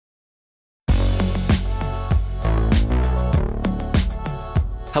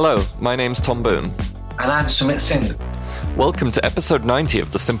Hello, my name's Tom Boone. And I'm Sumit Singh. Welcome to episode 90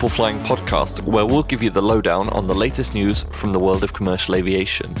 of the Simple Flying podcast, where we'll give you the lowdown on the latest news from the world of commercial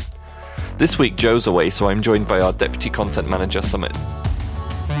aviation. This week, Joe's away, so I'm joined by our Deputy Content Manager, Sumit.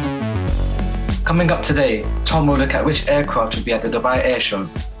 Coming up today, Tom will look at which aircraft will be at the Dubai Air Show,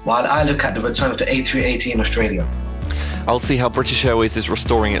 while I look at the return of the A380 in Australia. I'll see how British Airways is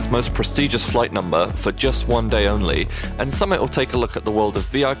restoring its most prestigious flight number for just one day only, and Sumit will take a look at the world of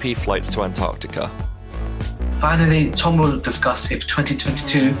VIP flights to Antarctica. Finally, Tom will discuss if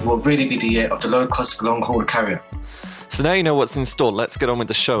 2022 will really be the year of the low-cost long-haul carrier. So now you know what's in store, let's get on with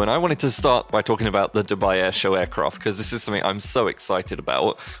the show. And I wanted to start by talking about the Dubai Air Show aircraft, because this is something I'm so excited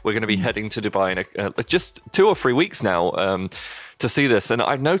about. We're going to be heading to Dubai in just 2 or 3 weeks now to see this. And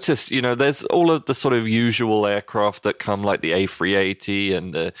I've noticed, there's all of the sort of usual aircraft that come, like the A380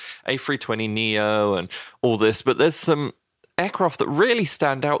 and the A320neo and all this, but there's some aircraft that really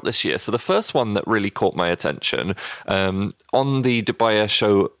stand out this year. So the first one that really caught my attention on the Dubai Air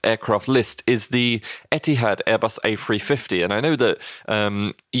Show aircraft list is the Etihad Airbus A350. And I know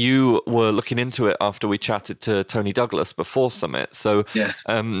that you were looking into it after we chatted to Tony Douglas before Summit. So yes.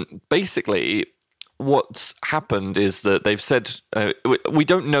 Basically, what's happened is that they've said, we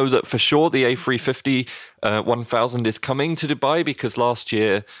don't know that for sure the A350 1000 is coming to Dubai, because last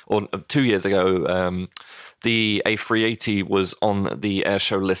year, or 2 years ago, the A380 was on the air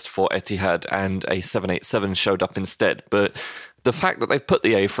show list for Etihad and a 787 showed up instead. But the fact that they've put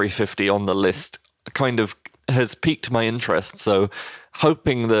the A350 on the list kind of has piqued my interest. So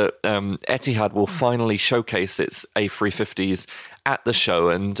hoping that Etihad will finally showcase its A350s at the show.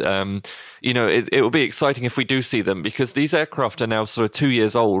 And, it will be exciting if we do see them, because these aircraft are now sort of 2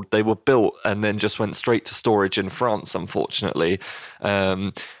 years old. They were built and then just went straight to storage in France, unfortunately.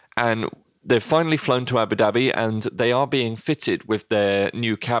 And they've finally flown to Abu Dhabi, and they are being fitted with their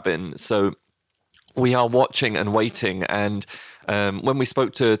new cabin. So we are watching and waiting. And when we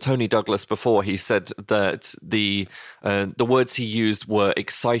spoke to Tony Douglas before, he said that the words he used were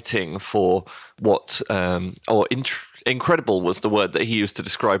exciting for what, incredible was the word that he used to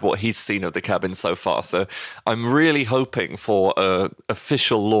describe what he's seen of the cabin so far. So I'm really hoping for an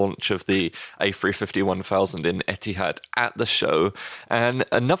official launch of the A350-1000 in Etihad at the show. And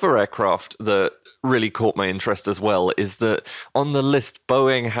another aircraft that really caught my interest as well is that on the list,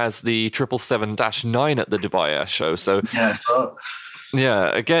 Boeing has the 777-9 at the Dubai Air Show. So yeah,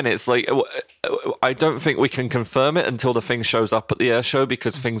 again, it's like, I don't think we can confirm it until the thing shows up at the air show,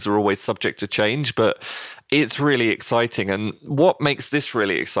 because things are always subject to change, but it's really exciting. And what makes this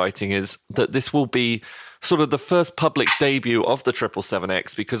really exciting is that this will be sort of the first public debut of the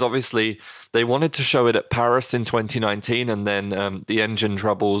 777X, because obviously they wanted to show it at Paris in 2019, and then the engine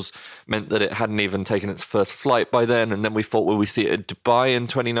troubles meant that it hadn't even taken its first flight by then. And then we thought, will we see it at Dubai in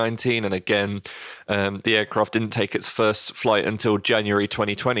 2019? And again, the aircraft didn't take its first flight until January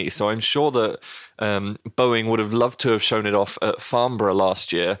 2020. So I'm sure that Boeing would have loved to have shown it off at Farnborough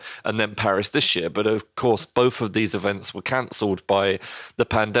last year and then Paris this year. But of course, both of these events were cancelled by the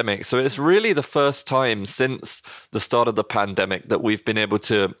pandemic. So it's really the first time since the start of the pandemic that we've been able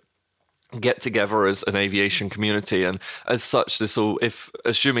to get together as an aviation community. And as such, this will, if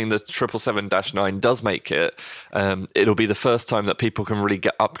assuming the 777-9 does make it, it'll be the first time that people can really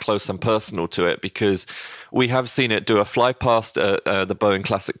get up close and personal to it, because we have seen it do a fly past at the Boeing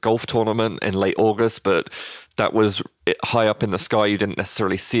Classic Golf Tournament in late August, but that was high up in the sky. You didn't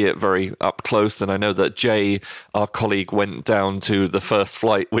necessarily see it very up close. And I know that Jay, our colleague, went down to the first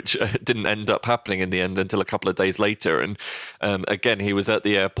flight, which didn't end up happening in the end until a couple of days later. And again, he was at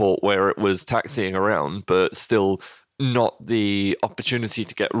the airport where it was taxiing around, but still not the opportunity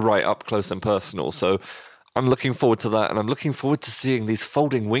to get right up close and personal. So I'm looking forward to that. And I'm looking forward to seeing these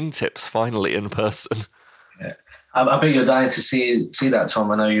folding wingtips finally in person. Yeah. I bet you're dying to see that,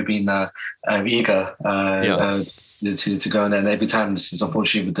 Tom. I know you've been eager to go in there. And every time, this is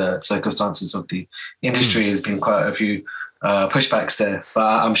unfortunately with the circumstances of the industry, there's been quite a few pushbacks there. But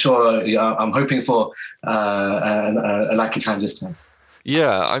I'm sure, I'm hoping for a lucky time this time.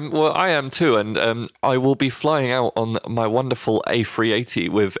 Yeah, I am too, and I will be flying out on my wonderful A380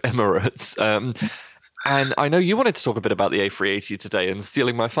 with Emirates. And I know you wanted to talk a bit about the A380 today and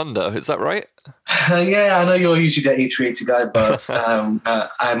stealing my thunder. Is that right? Yeah, I know you're usually the A380 guy, but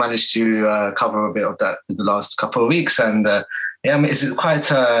I managed to cover a bit of that in the last couple of weeks. And it's quite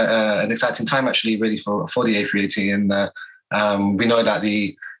an exciting time, actually, really, for the A380. And we know that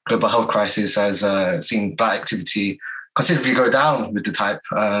the global health crisis has seen flight activity considerably go down with the type.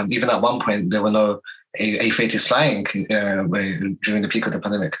 Even at one point, there were no A380s flying during the peak of the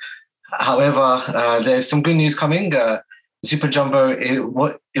pandemic. However, there's some good news coming. The Super Jumbo,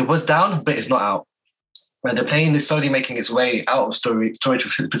 it was down, but it's not out. And the plane is slowly making its way out of storage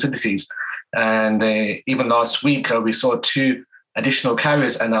facilities. And even last week, we saw 2 additional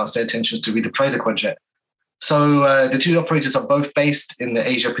carriers announce their intentions to redeploy the Quadjet. So the 2 operators are both based in the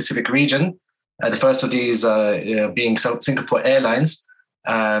Asia-Pacific region. The first of these being Singapore Airlines.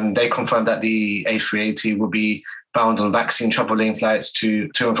 They confirmed that the A380 will be bound on vaccine travel lane flights to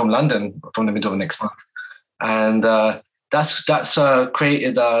and from London from the middle of next month. And that's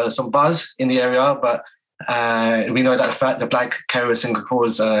created some buzz in the area, but we know that the flight carrier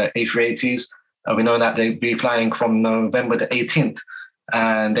Singapore's A380s, we know that they'll be flying from November the 18th,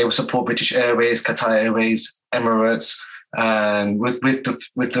 and they will support British Airways, Qatar Airways, Emirates, and with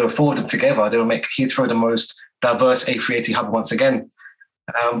the 4 of them together, they will make Heathrow the most diverse A380 hub once again.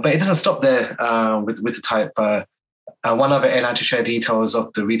 But it doesn't stop there with the type. One other airline to share details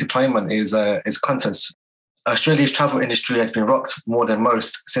of the redeployment is Qantas. Australia's travel industry has been rocked more than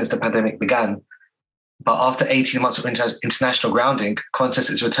most since the pandemic began. But after 18 months of international grounding, Qantas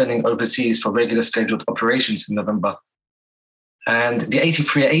is returning overseas for regular scheduled operations in November. And the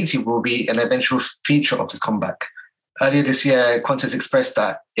A380 will be an eventual feature of this comeback. Earlier this year, Qantas expressed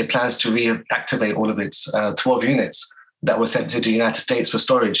that it plans to reactivate all of its 12 units that were sent to the United States for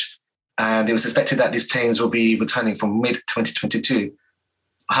storage. And it was expected that these planes will be returning from mid-2022.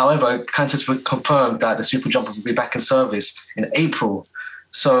 However, Qantas confirmed that the Super Jumbo will be back in service in April.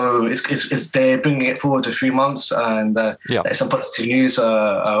 So they're bringing it forward a few months, and there's some positive news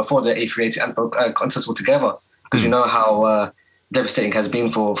for the A380 and for Qantas altogether, because we know how devastating it has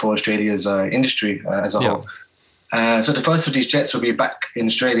been for Australia's industry as a whole. So the first of these jets will be back in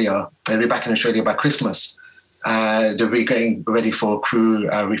Australia. They'll be back in Australia by Christmas. They'll be getting ready for crew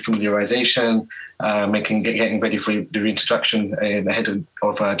refamiliarization, getting ready for the reintroduction ahead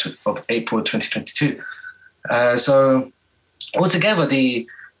of April 2022. So altogether, the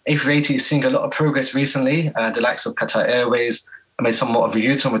A380 is seeing a lot of progress recently. The likes of Qatar Airways made somewhat of a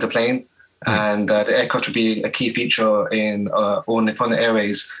U-turn with the plane, and the aircraft will be a key feature in all Nippon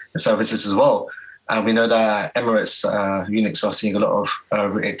Airways services as well. We know that Emirates units are seeing a lot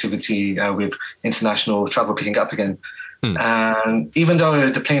of activity with international travel picking up again. And even though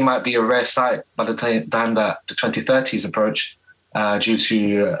the plane might be a rare sight by the time that the 2030s approach, due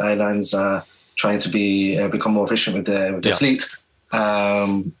to airlines trying to become more efficient with their fleet,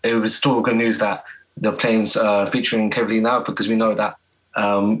 it was still good news that the plane's featuring heavily now, because we know that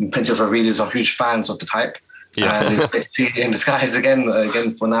plenty of our readers are huge fans of the type. And it's basically in the skies again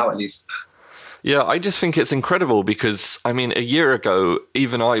for now at least. Yeah, I just think it's incredible because, I mean, a year ago,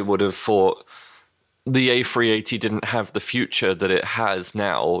 even I would have thought the A380 didn't have the future that it has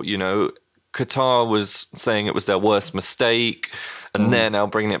now. You know, Qatar was saying it was their worst mistake, and they're now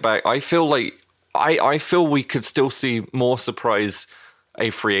bringing it back. I feel like I feel we could still see more surprise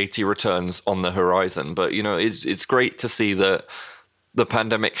A380 returns on the horizon. But, you know, it's great to see that the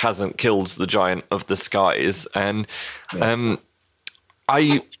pandemic hasn't killed the giant of the skies. And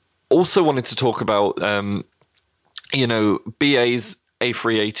I also wanted to talk about, BA's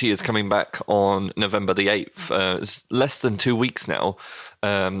A380 is coming back on November the 8th. It's less than 2 weeks now,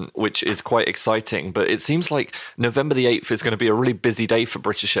 which is quite exciting. But it seems like November the 8th is going to be a really busy day for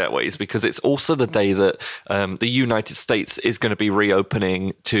British Airways, because it's also the day that the United States is going to be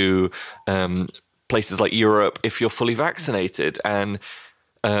reopening to places like Europe if you're fully vaccinated. And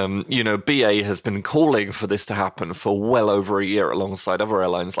BA has been calling for this to happen for well over a year alongside other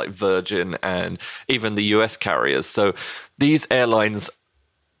airlines like Virgin and even the US carriers. So these airlines,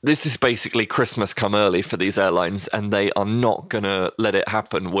 this is basically Christmas come early for these airlines, and they are not going to let it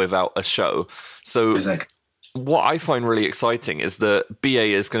happen without a show. So what I find really exciting is that BA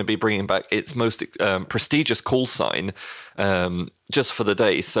is going to be bringing back its most prestigious call sign just for the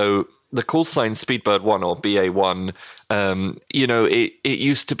day. So the call sign Speedbird 1 or BA1, it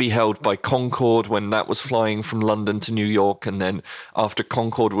used to be held by Concorde when that was flying from London to New York. And then after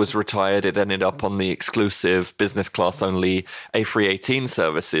Concorde was retired, it ended up on the exclusive business class only A318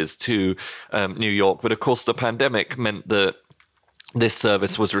 services to New York. But of course, the pandemic meant that this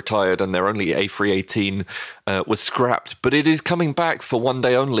service was retired and their only A318 was scrapped. But it is coming back for one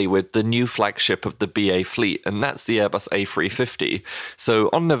day only with the new flagship of the BA fleet, and that's the Airbus A350. So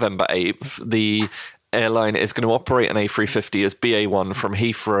on November 8th, the airline is going to operate an A350 as BA1 from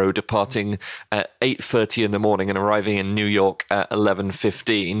Heathrow, departing at 8:30 in the morning and arriving in New York at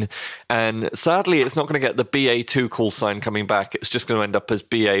 11:15. And sadly, it's not going to get the BA2 call sign coming back. It's just going to end up as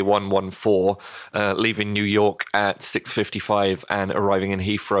BA114, leaving New York at 6:55 and arriving in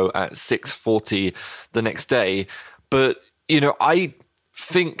Heathrow at 6:40 the next day. But, I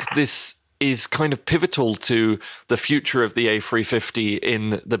think this is kind of pivotal to the future of the A350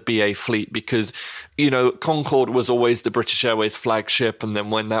 in the BA fleet because, Concorde was always the British Airways flagship. And then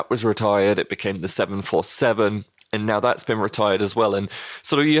when that was retired, it became the 747. And now that's been retired as well. And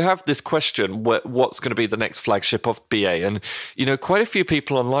so you have this question, what's going to be the next flagship of BA? And, quite a few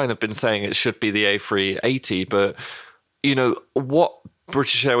people online have been saying it should be the A380. But, what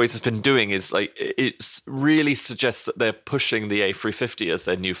British Airways has been doing is it really suggests that they're pushing the A350 as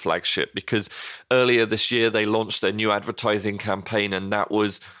their new flagship because earlier this year they launched their new advertising campaign and that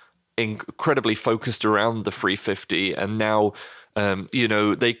was incredibly focused around the 350. And now,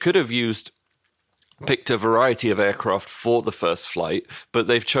 they could have picked a variety of aircraft for the first flight, but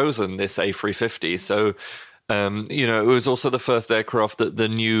they've chosen this A350. So, it was also the first aircraft that the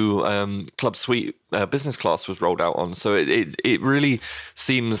new Club Suite business class was rolled out on. So it really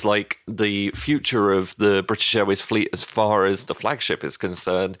seems like the future of the British Airways fleet as far as the flagship is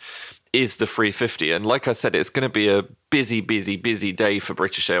concerned is the 350. And like I said, it's going to be a busy day for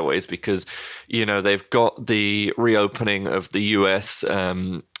British Airways because, they've got the reopening of the US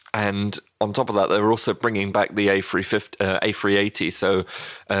and on top of that, they're also bringing back the A380. So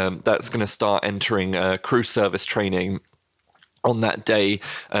that's going to start entering crew service training on that day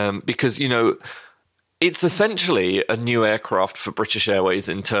because, it's essentially a new aircraft for British Airways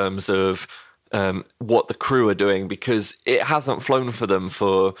in terms of what the crew are doing because it hasn't flown for them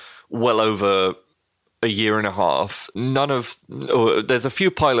for well over a year and a half. There's a few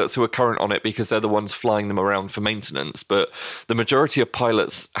pilots who are current on it because they're the ones flying them around for maintenance, but the majority of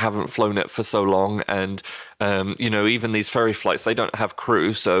pilots haven't flown it for so long. And, even these ferry flights, they don't have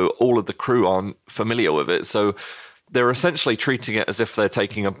crew. So all of the crew aren't familiar with it. So they're essentially treating it as if they're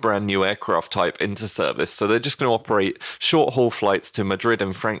taking a brand new aircraft type into service. So they're just going to operate short haul flights to Madrid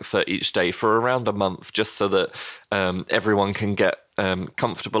and Frankfurt each day for around a month, just so that everyone can get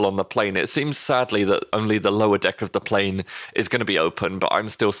comfortable on the plane. It seems sadly that only the lower deck of the plane is going to be open, but I'm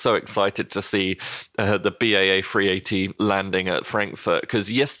still so excited to see the BA 380 landing at Frankfurt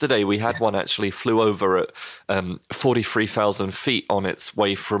because yesterday we had one actually flew over at 43,000 feet on its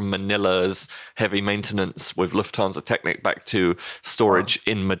way from Manila's heavy maintenance with Lufthansa Technik back to storage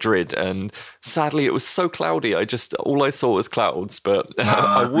in Madrid. And sadly, it was so cloudy. All I saw was clouds, but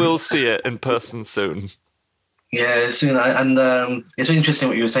I will see it in person soon. Yeah, soon. And it's really interesting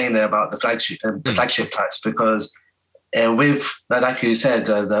what you were saying there about the flagship types because with, like you said,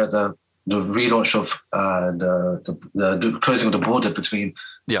 the relaunch of the closing of the border between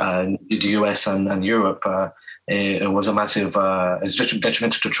the US and Europe, it was a massive, it's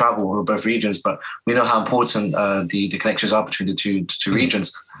detrimental to travel in both regions, but we know how important the connections are between the two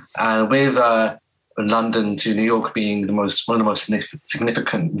regions. And with London to New York being one of the most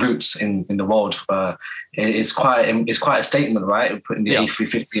significant routes in the world, it's quite a statement, right? Putting the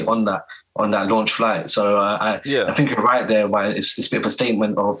A350 on that launch flight. So I think you're right there. Why it's a bit of a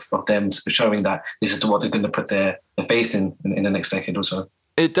statement of them showing that this is what they're going to put their faith in the next decade or so.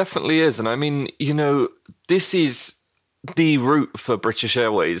 It definitely is, and I mean, this is the route for British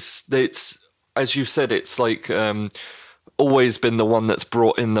Airways. It's, as you said, it's like always been the one that's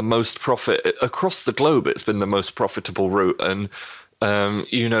brought in the most profit across the globe. It's been the most profitable route. And,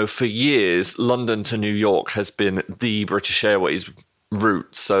 for years, London to New York has been the British Airways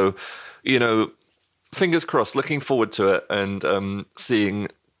route. So, fingers crossed, looking forward to it and seeing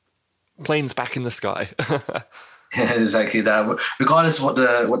planes back in the sky. Yeah, exactly that. Regardless of what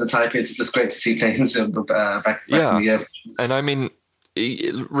the type is, it's just great to see planes back in the air. And I mean,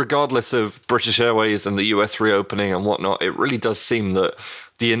 regardless of British Airways and the US reopening and whatnot, it really does seem that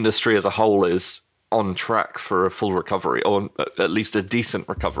the industry as a whole is on track for a full recovery, or at least a decent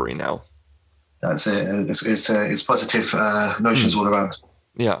recovery now. That's it. It's positive notions all around.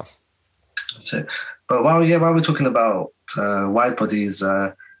 Yeah, that's it. But while we're talking about wide bodies,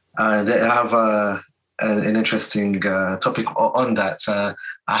 they have an interesting topic on that.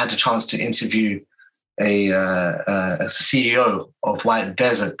 I had a chance to interview a CEO of White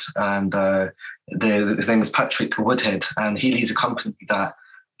Desert, and his name is Patrick Woodhead, and he leads a company that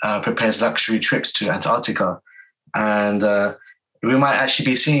prepares luxury trips to Antarctica. And we might actually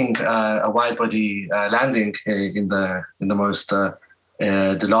be seeing a wide body landing in the most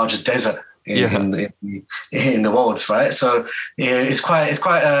the largest desert in the world, right? So it's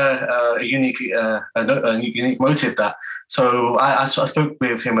quite a unique motive that. So I spoke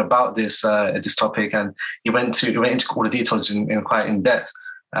with him about this topic, and he went into all the details in quite in depth.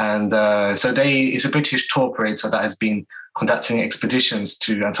 And so it's a British tour operator that has been conducting expeditions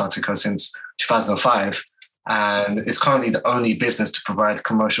to Antarctica since 2005, and it's currently the only business to provide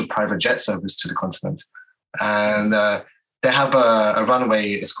commercial private jet service to the continent. And they have a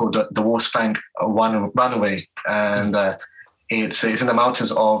runway. It's called the Wolfsfang One Runway, and it's in the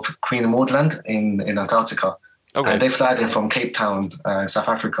mountains of Queen Maud Land in Antarctica. Okay. And they fly there from Cape Town, South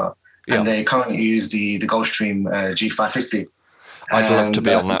Africa, and they currently use the Gulfstream G550. I'd love to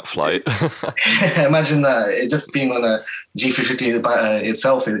be on that flight. Imagine that. It just being on a G350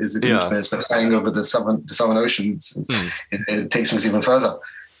 itself is an experience, but flying over the Southern Oceans, it takes things even further.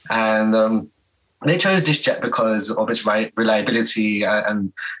 And they chose this jet because of its reliability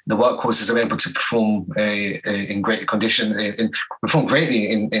and the workhorses are able to perform in great condition, perform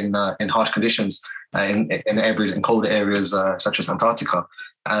greatly in harsh conditions in areas, in cold areas such as Antarctica.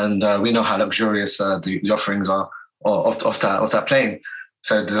 And we know how luxurious the offerings are of that plane.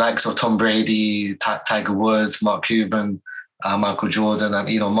 So the likes of Tom Brady, Tiger Woods, Mark Cuban, Michael Jordan, and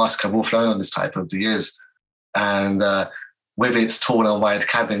Elon Musk have all flown on this type over the years. And with its tall and wide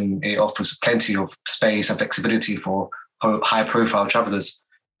cabin, it offers plenty of space and flexibility for high-profile travelers.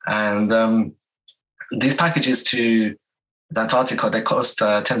 And these packages to the Antarctica, they cost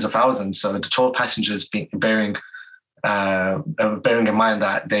tens of thousands. So the 12 passengers bearing in mind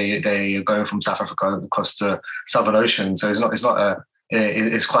that they are going from South Africa across the Southern Ocean, so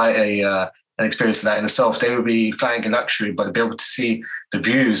it's quite an experience of that in itself. They will be flying in luxury, but they'll be able to see the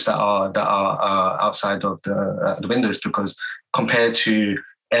views that are outside of the windows, because compared to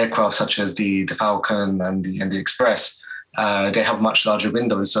aircraft such as the Falcon and the Express, they have much larger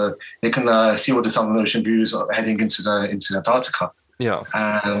windows, so they can see all the Southern Ocean views heading into Antarctica. Yeah,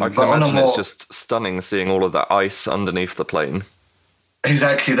 I can imagine it's just stunning seeing all of that ice underneath the plane.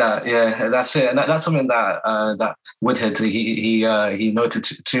 Exactly that, yeah, that's it, and that's something that Woodhead he noted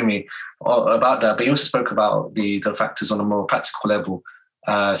to me about that. But he also spoke about the factors on a more practical level,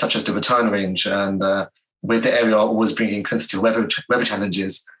 such as the return range, and with the area always bringing sensitive weather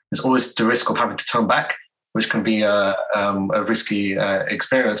challenges, there's always the risk of having to turn back, which can be a risky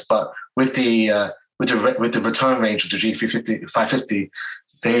experience. But with the return range of the G550,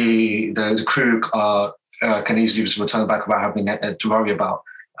 the crew can easily just return back without having to worry about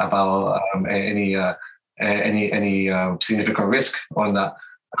any significant risk on that.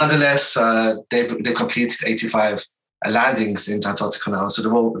 Nonetheless, they've completed 85 landings in Antarctica now, so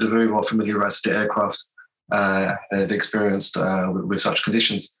they're very well familiarized with the aircraft they experienced with such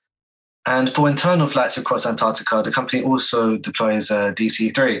conditions. And for internal flights across Antarctica, the company also deploys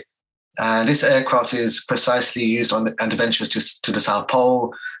DC-3. And this aircraft is precisely used on adventures to the South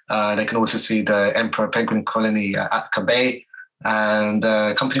Pole. They can also see the Emperor Penguin colony at Atka Bay. And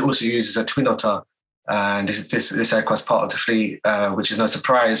the company also uses a Twin Otter. And this aircraft is part of the fleet, which is no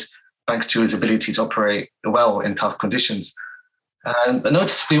surprise, thanks to his ability to operate well in tough conditions. But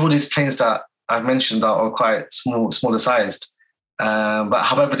noticeably, all these planes that I've mentioned are quite smaller sized. But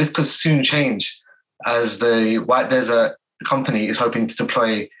however, this could soon change as the White Desert company is hoping to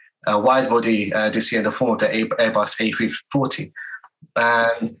deploy a wide body this year in the form of the Airbus A340.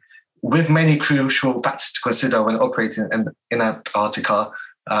 And with many crucial factors to consider when operating in Antarctica,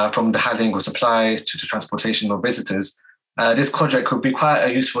 from the handling of supplies to the transportation of visitors, this project could be quite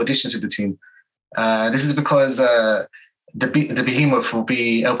a useful addition to the team. This is because the behemoth will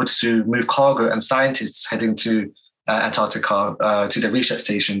be able to move cargo and scientists heading to Antarctica to the research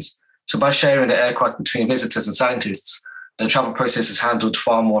stations. So by sharing the aircraft between visitors and scientists, the travel process is handled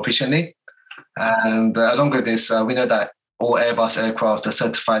far more efficiently. And along with this, we know that all Airbus aircraft are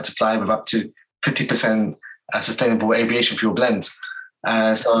certified to fly with up to 50% sustainable aviation fuel blends.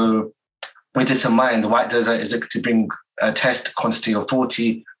 So with this in mind, the White Desert is looking to bring a test quantity of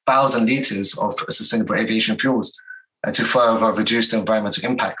 40,000 litres of sustainable aviation fuels to further reduce the environmental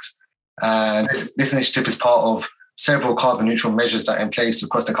impact. This initiative is part of several carbon neutral measures that are in place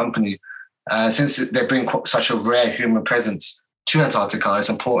across the company. Since they bring such a rare human presence to Antarctica, it's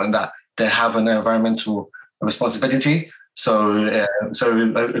important that they have an environmental responsibility. So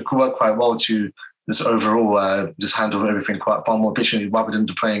it could work quite well to just overall just handle everything quite far more efficiently rather than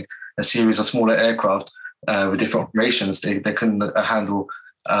deploying a series of smaller aircraft with different operations. They can handle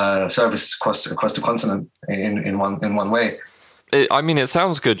services across the continent in one way. It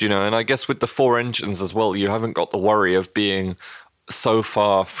sounds good, and I guess with the 4 engines as well, you haven't got the worry of being so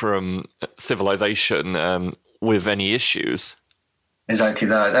far from civilization with any issues. Exactly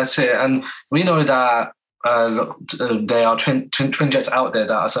that. That's it. And we know that there are twin jets out there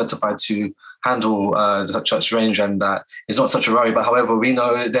that are certified to handle such range, and that it's not such a worry. But however, we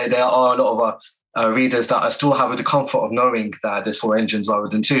know that there are a lot of readers that are still having the comfort of knowing that there's 4 engines rather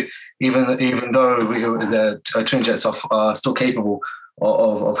than 2, even though the twin jets are still capable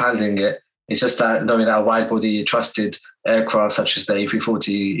of handling it. It's just that knowing that a wide-body trusted aircraft such as the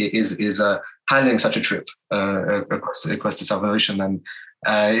A340 is handling such a trip across the Southern Ocean, and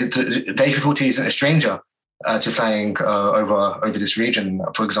the A340 isn't a stranger to flying over this region.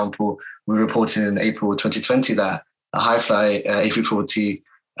 For example, we reported in April 2020 that a high-fly A340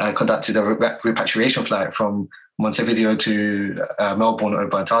 conducted a repatriation flight from Montevideo to Melbourne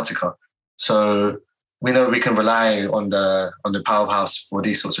over Antarctica. So we know we can rely on the powerhouse for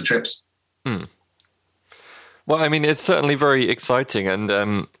these sorts of trips. Well, I mean, it's certainly very exciting, and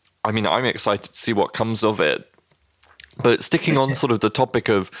I mean, I'm excited to see what comes of it. But sticking on sort of the topic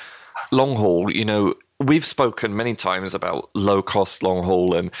of long haul, you know, we've spoken many times about low cost long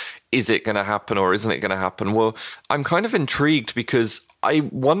haul and is it going to happen or isn't it going to happen? Well, I'm kind of intrigued because I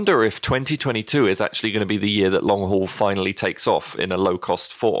wonder if 2022 is actually going to be the year that long haul finally takes off in a low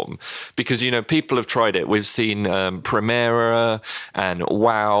cost form. Because, you know, people have tried it. We've seen Primera and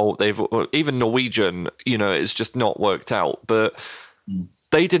WOW. Even Norwegian, you know, it's just not worked out. But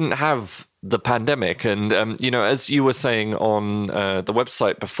they didn't have the pandemic. And, you know, as you were saying on the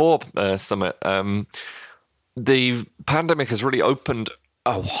website before Summit, the pandemic has really opened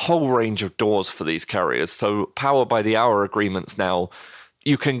a whole range of doors for these carriers. So power by the hour agreements now,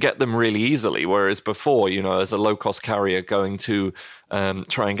 you can get them really easily. Whereas before, you know, as a low cost carrier going to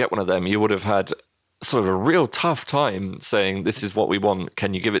try and get one of them, you would have had sort of a real tough time saying, this is what we want.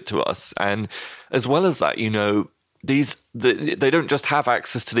 Can you give it to us? And as well as that, you know, they don't just have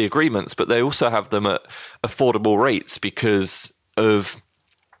access to the agreements, but they also have them at affordable rates because of,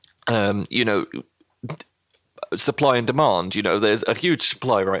 you know, supply and demand. You know, there's a huge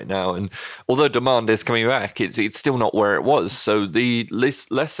supply right now, and although demand is coming back, it's still not where it was. So the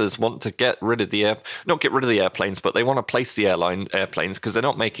lessors want to get rid of not get rid of the airplanes, but they want to place the airplanes because they're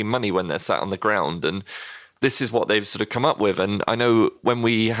not making money when they're sat on the ground. And this is what they've sort of come up with. And I know when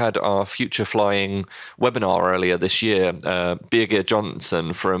we had our future flying webinar earlier this year, Birger Johnson,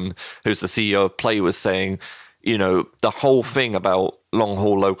 who's the CEO of Play, was saying, you know, the whole thing about long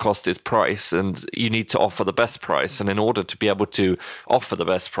haul low cost is price, and you need to offer the best price. And in order to be able to offer the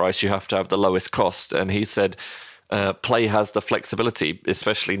best price, you have to have the lowest cost. And he said, Play has the flexibility,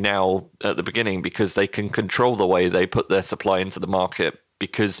 especially now at the beginning, because they can control the way they put their supply into the market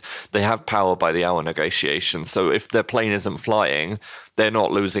because they have power by the hour negotiation. So if their plane isn't flying, they're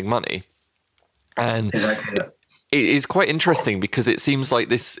not losing money. And exactly, yeah. It is quite interesting because it seems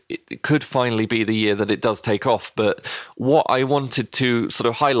like it could finally be the year that it does take off. But what I wanted to sort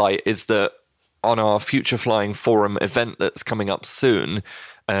of highlight is that on our Future Flying Forum event that's coming up soon,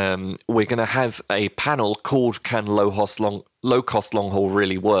 we're going to have a panel called Can Low Cost Long Haul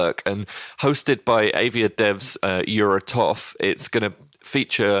Really Work? And hosted by Aviadev's Eurotov. It's going to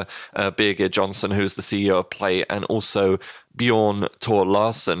feature Birger Johnson, who's the CEO of Play, and also Bjorn Tor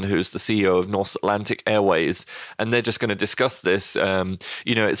Larsen, who's the CEO of North Atlantic Airways, and they're just going to discuss this. You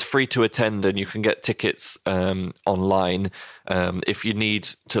know, it's free to attend, and you can get tickets online. If you need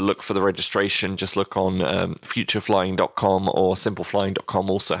to look for the registration, just look on futureflying.com, or simpleflying.com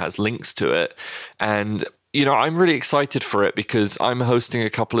also has links to it. And you know, I'm really excited for it because I'm hosting a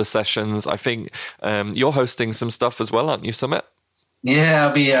couple of sessions. I think you're hosting some stuff as well, aren't you, Summit? Yeah,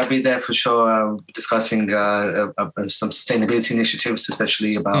 I'll be there for sure, discussing some sustainability initiatives,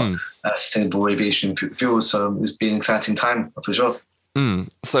 especially about sustainable aviation fuel. So it's been an exciting time for sure.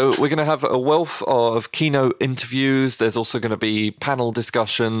 So we're going to have a wealth of keynote interviews. There's also going to be panel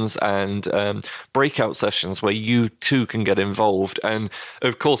discussions and breakout sessions where you too can get involved. And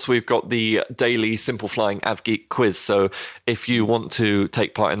of course, we've got the daily Simple Flying AvGeek quiz. So if you want to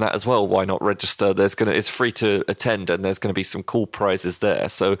take part in that as well, why not register? It's free to attend, and there's going to be some cool prizes there.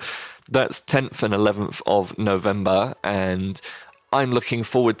 So that's 10th and 11th of November, and I'm looking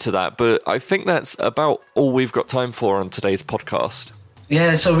forward to that. But I think that's about all we've got time for on today's podcast.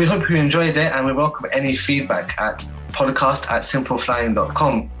 Yeah, so we hope you enjoyed it, and we welcome any feedback at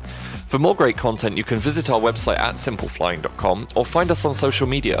podcast@simpleflying.com. For more great content, you can visit our website at simpleflying.com or find us on social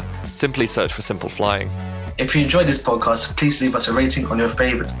media. Simply search for Simple Flying. If you enjoyed this podcast, please leave us a rating on your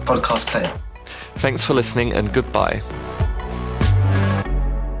favorite podcast player. Thanks for listening, and goodbye.